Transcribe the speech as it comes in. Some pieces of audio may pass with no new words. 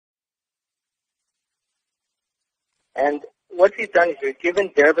And what we've done is we've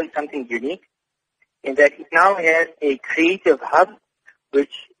given Durban something unique in that it now has a creative hub,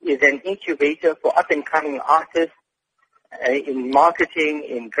 which is an incubator for up-and-coming artists in marketing,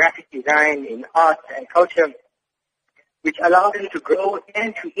 in graphic design, in arts and culture, which allows them to grow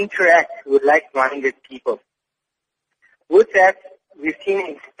and to interact with like-minded people. With that, we've seen an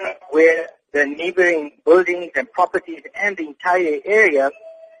instance where the neighboring buildings and properties and the entire area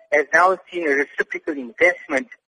has now seen a reciprocal investment